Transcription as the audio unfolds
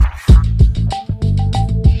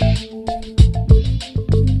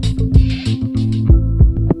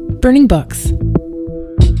Burning Books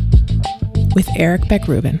with Eric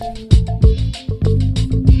Beck-Rubin.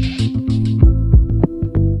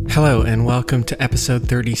 Hello and welcome to episode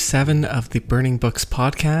 37 of the Burning Books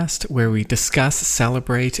podcast, where we discuss,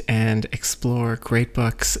 celebrate, and explore great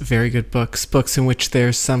books, very good books, books in which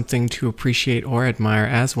there's something to appreciate or admire,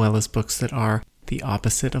 as well as books that are the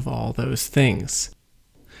opposite of all those things.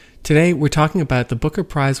 Today we're talking about the Booker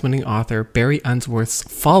Prize winning author Barry Unsworth's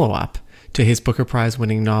follow-up to his Booker Prize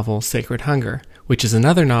winning novel Sacred Hunger, which is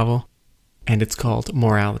another novel, and it's called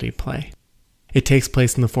Morality Play. It takes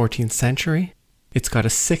place in the 14th century. It's got a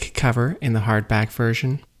sick cover in the hardback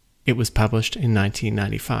version. It was published in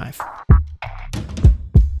 1995.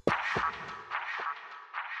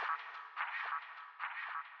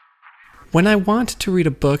 When I want to read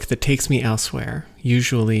a book that takes me elsewhere,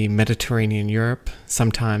 usually Mediterranean Europe,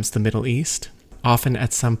 sometimes the Middle East, often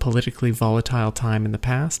at some politically volatile time in the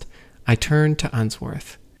past, I turn to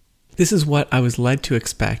Unsworth. This is what I was led to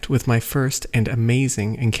expect with my first and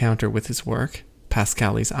amazing encounter with his work,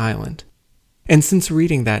 Pascali's Island. And since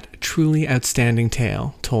reading that truly outstanding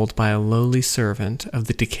tale told by a lowly servant of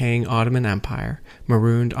the decaying Ottoman Empire,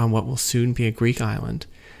 marooned on what will soon be a Greek island,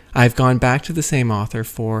 I've gone back to the same author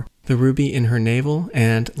for The Ruby in Her Navel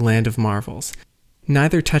and Land of Marvels,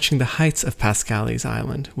 neither touching the heights of Pascali's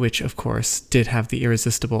Island, which of course did have the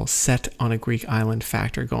irresistible set on a Greek island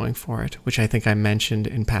factor going for it, which I think I mentioned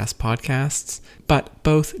in past podcasts, but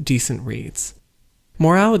both decent reads.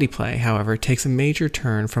 Morality Play, however, takes a major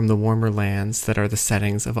turn from the warmer lands that are the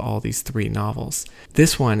settings of all these three novels.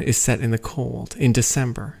 This one is set in the cold, in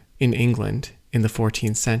December, in England, in the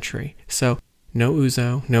 14th century, so no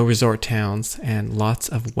ouzo, no resort towns, and lots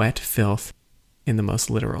of wet filth in the most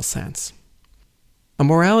literal sense. A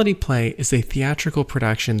morality play is a theatrical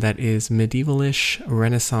production that is medievalish,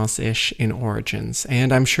 Renaissance-ish in origins,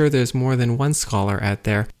 and I'm sure there's more than one scholar out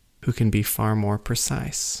there who can be far more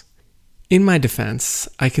precise. In my defense,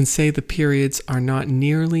 I can say the periods are not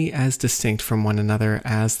nearly as distinct from one another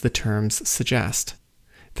as the terms suggest.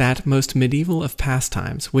 That most medieval of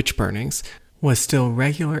pastimes, witch burnings, was still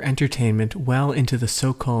regular entertainment well into the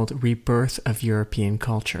so-called rebirth of European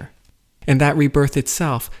culture. And that rebirth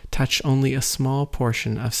itself touched only a small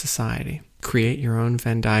portion of society. Create your own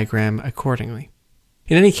Venn diagram accordingly.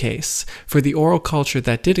 In any case, for the oral culture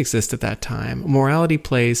that did exist at that time, morality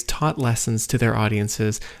plays taught lessons to their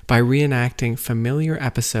audiences by reenacting familiar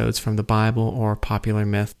episodes from the Bible or popular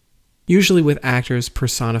myth, usually with actors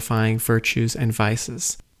personifying virtues and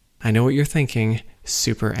vices. I know what you're thinking,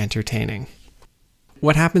 super entertaining.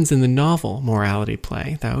 What happens in the novel Morality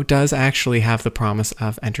Play, though, does actually have the promise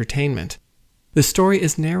of entertainment. The story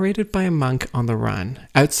is narrated by a monk on the run,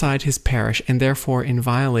 outside his parish and therefore in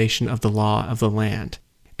violation of the law of the land.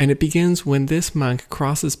 And it begins when this monk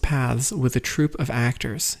crosses paths with a troupe of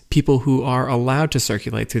actors, people who are allowed to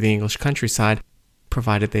circulate through the English countryside,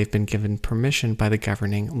 provided they've been given permission by the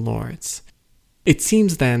governing lords. It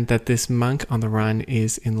seems then that this monk on the run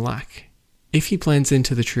is in luck. If he blends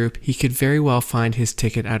into the troupe, he could very well find his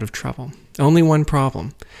ticket out of trouble. Only one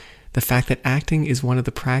problem: the fact that acting is one of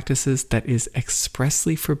the practices that is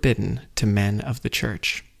expressly forbidden to men of the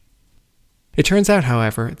church. It turns out,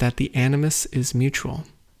 however, that the animus is mutual.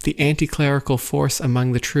 The anti-clerical force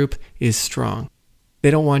among the troupe is strong.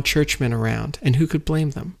 They don't want churchmen around, and who could blame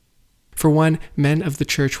them? For one, men of the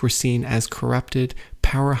church were seen as corrupted,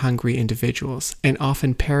 power-hungry individuals, and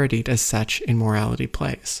often parodied as such in morality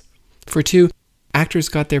plays. For two, actors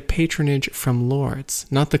got their patronage from lords,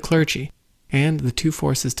 not the clergy, and the two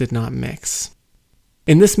forces did not mix.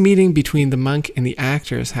 In this meeting between the monk and the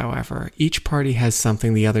actors, however, each party has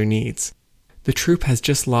something the other needs. The troupe has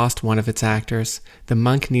just lost one of its actors. The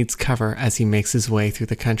monk needs cover as he makes his way through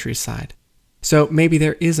the countryside. So maybe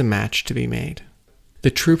there is a match to be made.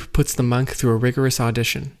 The troupe puts the monk through a rigorous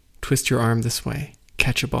audition. Twist your arm this way.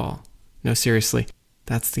 Catch a ball. No, seriously,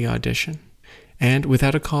 that's the audition. And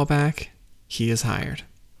without a callback, he is hired.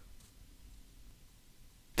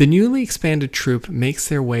 The newly expanded troupe makes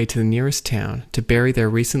their way to the nearest town to bury their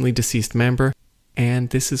recently deceased member, and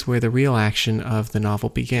this is where the real action of the novel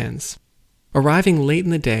begins. Arriving late in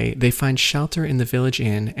the day, they find shelter in the village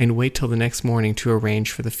inn and wait till the next morning to arrange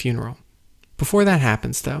for the funeral. Before that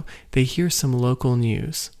happens, though, they hear some local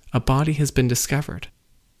news. A body has been discovered.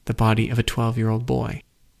 The body of a 12-year-old boy.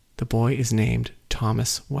 The boy is named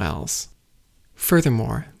Thomas Wells.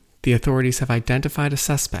 Furthermore, the authorities have identified a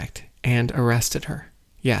suspect and arrested her.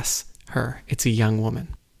 Yes, her. It's a young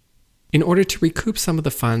woman. In order to recoup some of the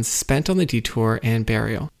funds spent on the detour and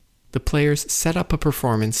burial, the players set up a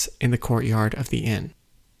performance in the courtyard of the inn.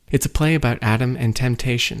 It's a play about Adam and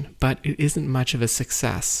temptation, but it isn't much of a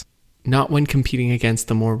success. not when competing against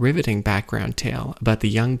the more riveting background tale about the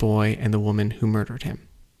young boy and the woman who murdered him.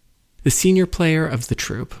 The senior player of the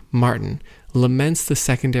troupe, Martin, laments the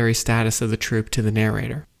secondary status of the troupe to the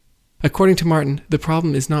narrator. According to Martin, the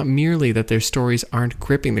problem is not merely that their stories aren't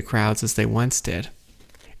gripping the crowds as they once did.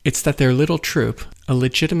 It's that their little troupe, a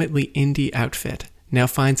legitimately indie outfit, now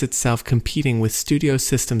finds itself competing with studio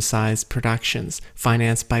system-sized productions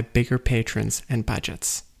financed by bigger patrons and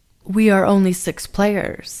budgets. "We are only 6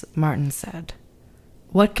 players," Martin said.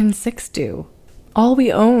 "What can 6 do? All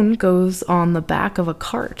we own goes on the back of a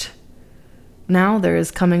cart." Now there is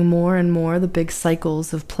coming more and more the big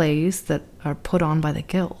cycles of plays that are put on by the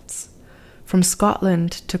guilds. From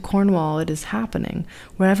Scotland to Cornwall it is happening,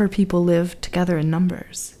 wherever people live together in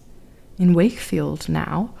numbers. In Wakefield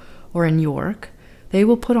now, or in York, they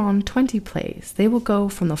will put on 20 plays. They will go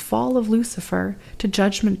from the fall of Lucifer to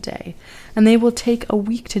Judgment Day, and they will take a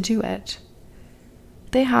week to do it.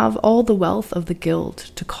 They have all the wealth of the guild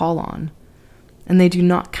to call on, and they do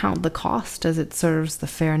not count the cost as it serves the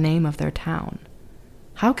fair name of their town.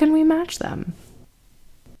 How can we match them?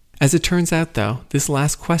 As it turns out, though, this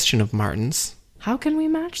last question of Martin's, "How can we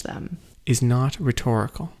match them?" is not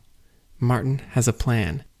rhetorical. Martin has a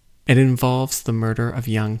plan. It involves the murder of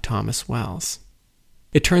young Thomas Wells.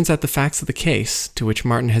 It turns out the facts of the case, to which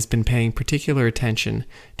Martin has been paying particular attention,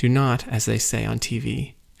 do not, as they say on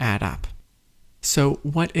TV, add up. So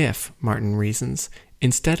what if, Martin reasons,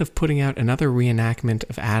 instead of putting out another reenactment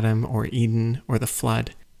of Adam or Eden or the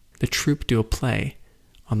flood, the troupe do a play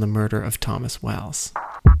on the murder of Thomas Wells?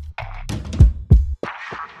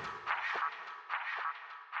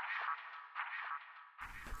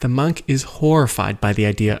 The monk is horrified by the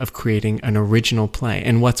idea of creating an original play,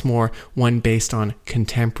 and what's more, one based on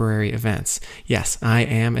contemporary events. Yes, I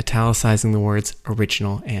am italicizing the words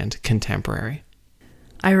original and contemporary.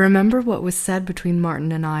 I remember what was said between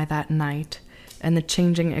Martin and I that night, and the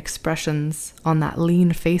changing expressions on that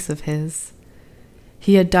lean face of his.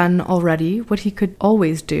 He had done already what he could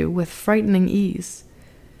always do with frightening ease.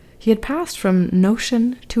 He had passed from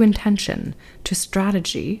notion to intention to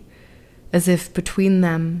strategy, as if between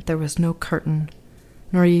them there was no curtain,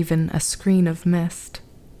 nor even a screen of mist.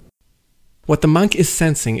 What the monk is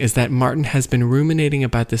sensing is that Martin has been ruminating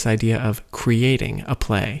about this idea of creating a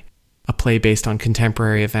play based on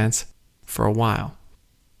contemporary events, for a while.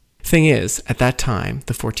 Thing is, at that time,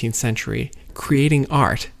 the 14th century, creating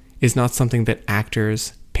art is not something that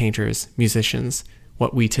actors, painters, musicians,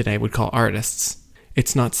 what we today would call artists,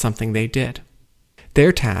 it's not something they did.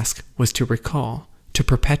 Their task was to recall, to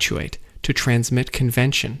perpetuate, to transmit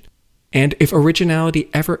convention. And if originality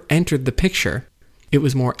ever entered the picture, it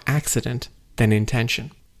was more accident than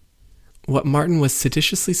intention. What Martin was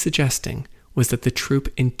seditiously suggesting was that the troupe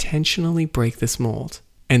intentionally break this mold,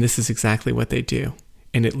 and this is exactly what they do,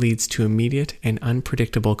 and it leads to immediate and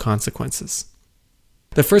unpredictable consequences.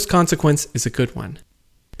 The first consequence is a good one.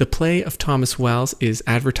 The play of Thomas Wells is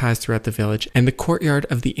advertised throughout the village, and the courtyard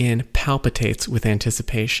of the inn palpitates with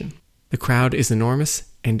anticipation. The crowd is enormous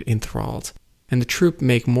and enthralled, and the troupe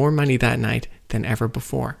make more money that night than ever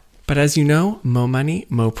before. But as you know, mo money,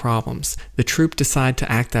 mo problems. The troupe decide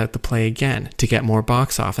to act out the play again to get more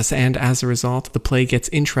box office, and as a result, the play gets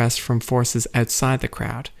interest from forces outside the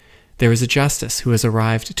crowd. There is a justice who has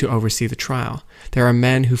arrived to oversee the trial. There are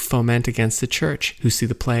men who foment against the church, who see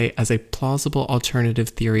the play as a plausible alternative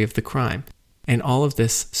theory of the crime. And all of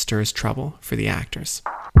this stirs trouble for the actors.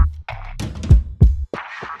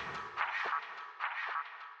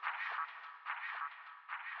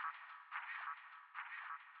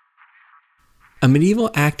 A medieval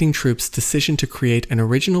acting troupe's decision to create an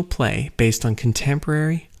original play based on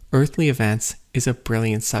contemporary, earthly events is a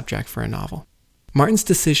brilliant subject for a novel. Martin's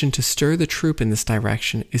decision to stir the troupe in this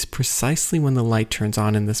direction is precisely when the light turns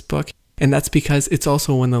on in this book, and that's because it's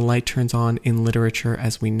also when the light turns on in literature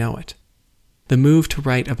as we know it. The move to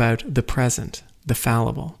write about the present, the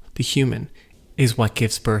fallible, the human, is what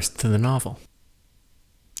gives birth to the novel.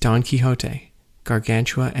 Don Quixote,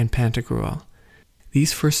 Gargantua, and Pantagruel.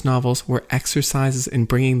 These first novels were exercises in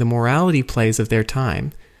bringing the morality plays of their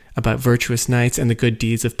time, about virtuous knights and the good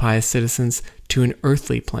deeds of pious citizens, to an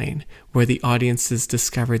earthly plane, where the audiences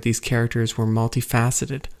discovered these characters were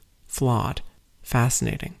multifaceted, flawed,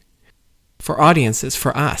 fascinating. For audiences,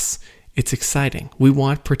 for us, it's exciting. We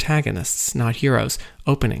want protagonists, not heroes,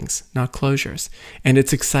 openings, not closures. And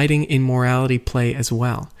it's exciting in morality play as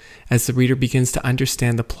well, as the reader begins to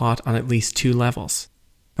understand the plot on at least 2 levels.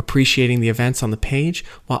 Appreciating the events on the page,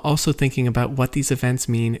 while also thinking about what these events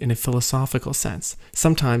mean in a philosophical sense,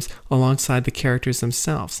 sometimes alongside the characters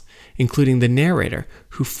themselves, including the narrator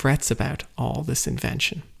who frets about all this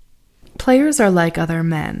invention. Players are like other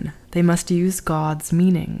men. They must use God's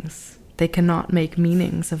meanings. They cannot make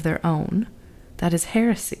meanings of their own. That is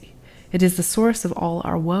heresy. It is the source of all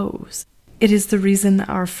our woes. It is the reason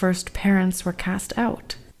our first parents were cast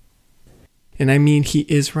out. And I mean, he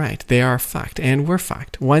is right. They are fucked, and we're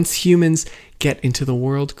fucked. Once humans get into the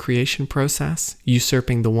world creation process,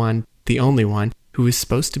 usurping the one, the only one, who is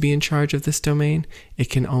supposed to be in charge of this domain, it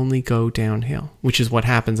can only go downhill, which is what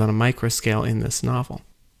happens on a micro scale in this novel.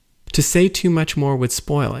 To say too much more would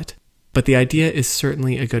spoil it, but the idea is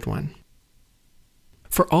certainly a good one.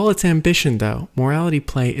 For all its ambition, though, Morality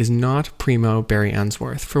Play is not primo Barry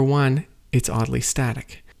Unsworth. For one, it's oddly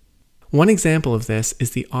static. One example of this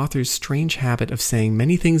is the author's strange habit of saying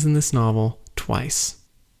many things in this novel twice.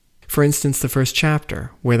 For instance, the first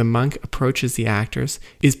chapter, where the monk approaches the actors,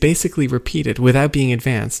 is basically repeated without being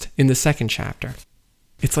advanced in the second chapter.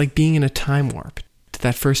 It's like being in a time warp. Did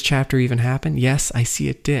that first chapter even happen? Yes, I see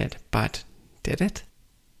it did, but did it?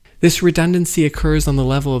 This redundancy occurs on the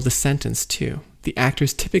level of the sentence, too. The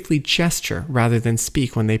actors typically gesture rather than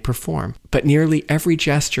speak when they perform, but nearly every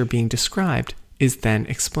gesture being described is then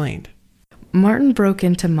explained. Martin broke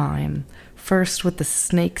into mime, first with the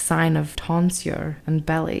snake sign of tonsure and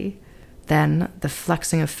belly, then the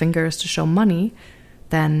flexing of fingers to show money,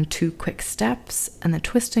 then 2 quick steps, and the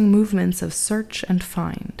twisting movements of search and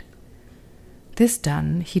find. This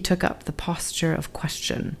done, he took up the posture of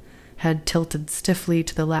question, head tilted stiffly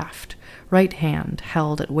to the left, right hand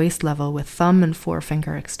held at waist level with thumb and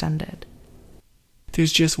forefinger extended.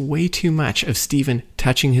 There's just way too much of Stephen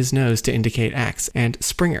touching his nose to indicate X, and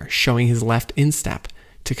Springer showing his left instep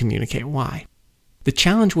to communicate Y. The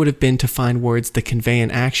challenge would have been to find words that convey an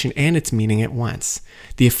action and its meaning at once.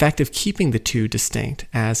 The effect of keeping the two distinct,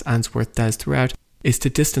 as Unsworth does throughout, is to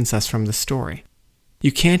distance us from the story.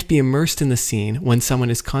 You can't be immersed in the scene when someone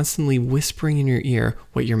is constantly whispering in your ear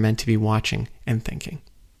what you're meant to be watching and thinking.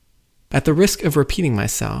 At the risk of repeating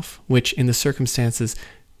myself, which in the circumstances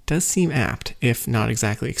does seem apt, if not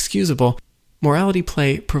exactly excusable, Morality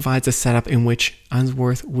Play provides a setup in which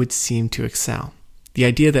Unsworth would seem to excel. The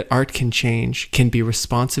idea that art can change, can be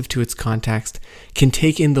responsive to its context, can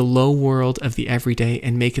take in the low world of the everyday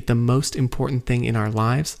and make it the most important thing in our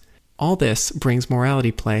lives, all this brings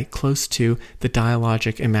Morality Play close to The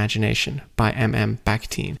Dialogic Imagination by M.M.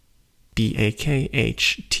 Bakhtin,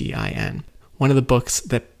 Bakhtin, one of the books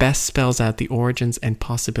that best spells out the origins and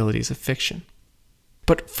possibilities of fiction.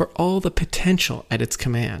 But for all the potential at its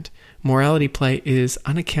command, Morality Play is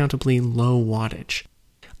unaccountably low wattage.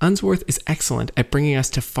 Unsworth is excellent at bringing us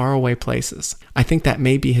to faraway places. I think that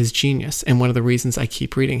may be his genius and one of the reasons I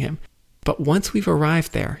keep reading him. But once we've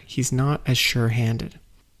arrived there, he's not as sure-handed.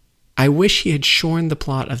 I wish he had shorn the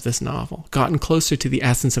plot of this novel, gotten closer to the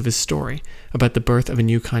essence of his story about the birth of a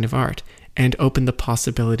new kind of art, and opened the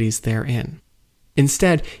possibilities therein.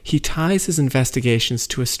 Instead, he ties his investigations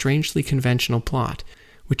to a strangely conventional plot,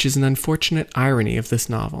 which is an unfortunate irony of this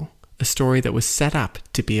novel, a story that was set up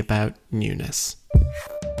to be about newness.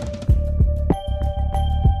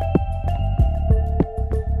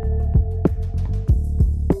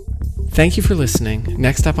 Thank you for listening.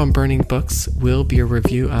 Next up on Burning Books will be a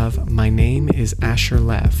review of My Name is Asher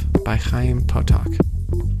Lev by Chaim Potok.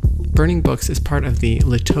 Burning Books is part of the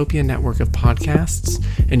Litopia network of podcasts,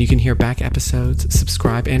 and you can hear back episodes,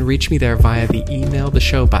 subscribe, and reach me there via the Email the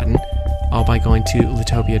Show button, all by going to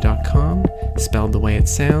litopia.com, spelled the way it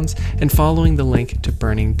sounds, and following the link to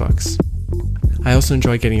Burning Books. I also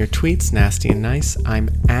enjoy getting your tweets, nasty and nice. I'm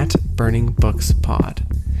at Burning Books Pod.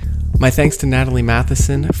 My thanks to Natalie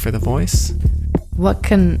Matheson for the voice. Oh,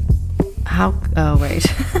 wait.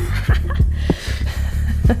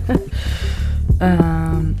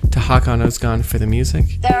 To Hakan Özgan for the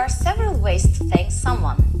music. There are several ways to thank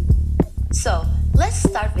someone. So, let's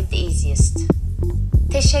start with the easiest.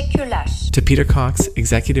 Teşekkürler. To Peter Cox,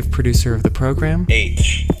 executive producer of the program.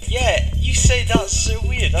 H. Yeah, you say that's so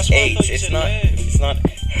weird. That's why I thought you said it's not.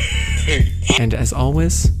 And as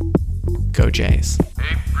always, go Jays.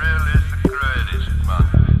 April is